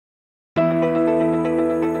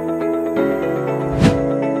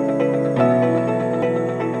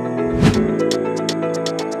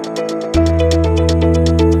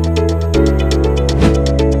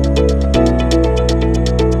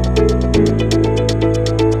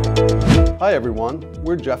Hi everyone,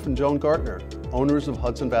 we're Jeff and Joan Gartner, owners of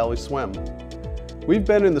Hudson Valley Swim. We've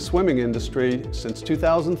been in the swimming industry since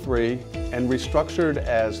 2003 and restructured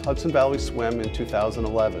as Hudson Valley Swim in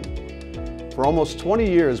 2011. For almost 20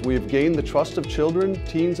 years, we have gained the trust of children,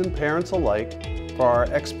 teens, and parents alike for our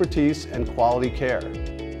expertise and quality care.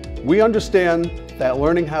 We understand that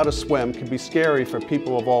learning how to swim can be scary for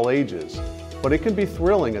people of all ages, but it can be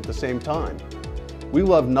thrilling at the same time. We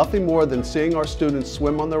love nothing more than seeing our students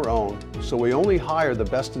swim on their own, so we only hire the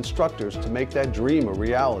best instructors to make that dream a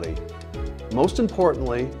reality. Most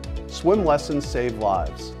importantly, swim lessons save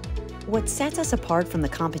lives. What sets us apart from the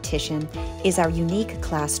competition is our unique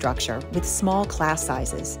class structure with small class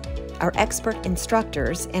sizes, our expert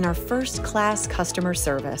instructors, and our first-class customer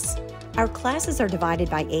service. Our classes are divided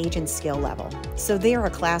by age and skill level, so there are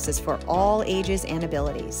classes for all ages and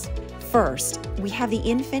abilities. First, we have the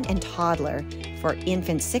infant and toddler for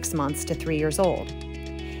infants 6 months to 3 years old.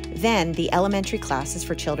 Then the elementary classes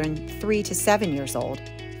for children 3 to 7 years old,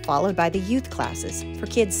 followed by the youth classes for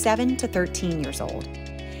kids 7 to 13 years old.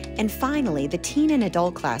 And finally, the teen and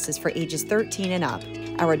adult classes for ages 13 and up.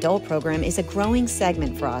 Our adult program is a growing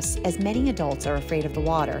segment for us as many adults are afraid of the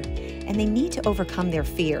water, and they need to overcome their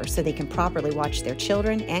fear so they can properly watch their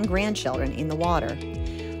children and grandchildren in the water,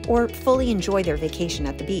 or fully enjoy their vacation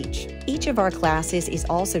at the beach. Each of our classes is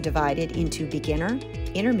also divided into beginner,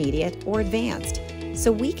 intermediate, or advanced,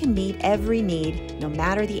 so we can meet every need no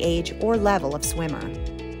matter the age or level of swimmer.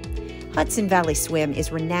 Hudson Valley Swim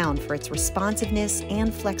is renowned for its responsiveness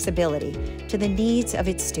and flexibility to the needs of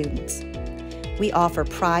its students. We offer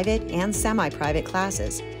private and semi-private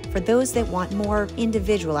classes for those that want more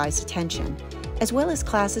individualized attention, as well as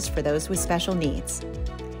classes for those with special needs.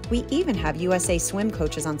 We even have USA Swim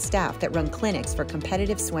coaches on staff that run clinics for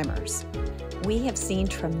competitive swimmers. We have seen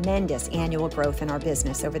tremendous annual growth in our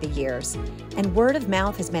business over the years, and word of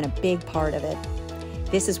mouth has been a big part of it.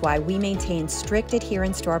 This is why we maintain strict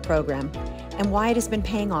adherence to our program and why it has been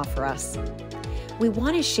paying off for us. We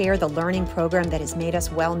want to share the learning program that has made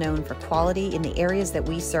us well known for quality in the areas that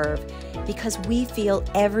we serve because we feel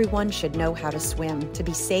everyone should know how to swim to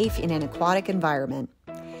be safe in an aquatic environment.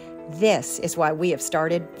 This is why we have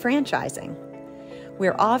started franchising.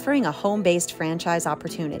 We're offering a home-based franchise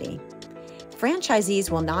opportunity. Franchisees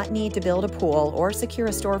will not need to build a pool or secure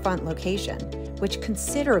a storefront location, which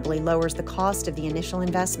considerably lowers the cost of the initial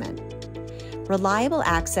investment. Reliable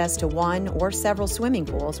access to one or several swimming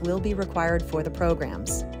pools will be required for the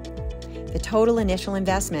programs. The total initial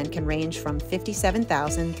investment can range from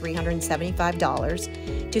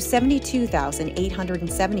 $57,375 to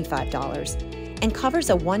 $72,875 and covers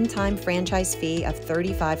a one-time franchise fee of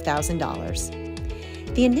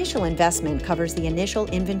 $35,000. The initial investment covers the initial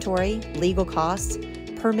inventory, legal costs,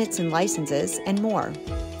 permits and licenses, and more.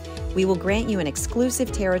 We will grant you an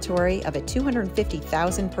exclusive territory of a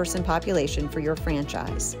 250,000-person population for your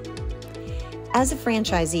franchise. As a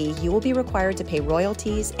franchisee, you will be required to pay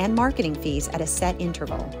royalties and marketing fees at a set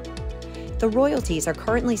interval. The royalties are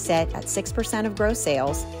currently set at 6% of gross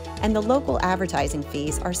sales, and the local advertising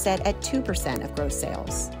fees are set at 2% of gross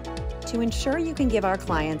sales. To ensure you can give our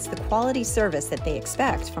clients the quality service that they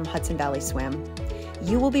expect from Hudson Valley Swim,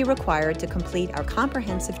 you will be required to complete our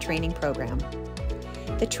comprehensive training program.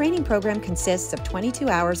 The training program consists of 22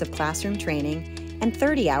 hours of classroom training and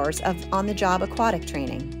 30 hours of on-the-job aquatic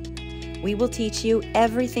training. We will teach you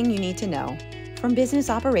everything you need to know, from business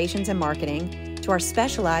operations and marketing to our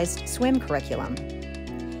specialized swim curriculum.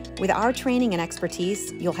 With our training and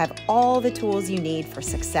expertise, you'll have all the tools you need for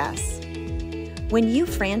success. When you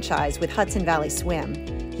franchise with Hudson Valley Swim,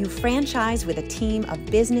 you franchise with a team of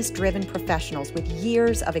business-driven professionals with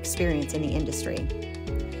years of experience in the industry.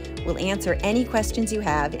 We'll answer any questions you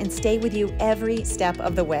have and stay with you every step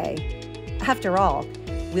of the way. After all,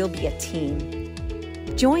 we'll be a team.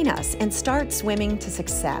 Join us and start swimming to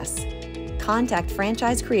success. Contact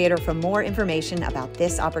Franchise Creator for more information about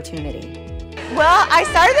this opportunity. Well, I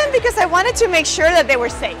started them because I wanted to make sure that they were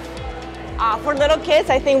safe. For little kids,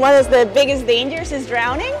 I think one of the biggest dangers is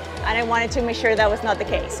drowning, and I wanted to make sure that was not the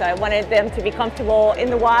case. So I wanted them to be comfortable in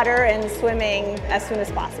the water and swimming as soon as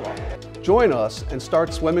possible. Join us and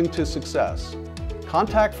start swimming to success.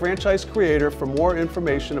 Contact Franchise Creator for more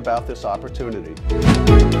information about this opportunity.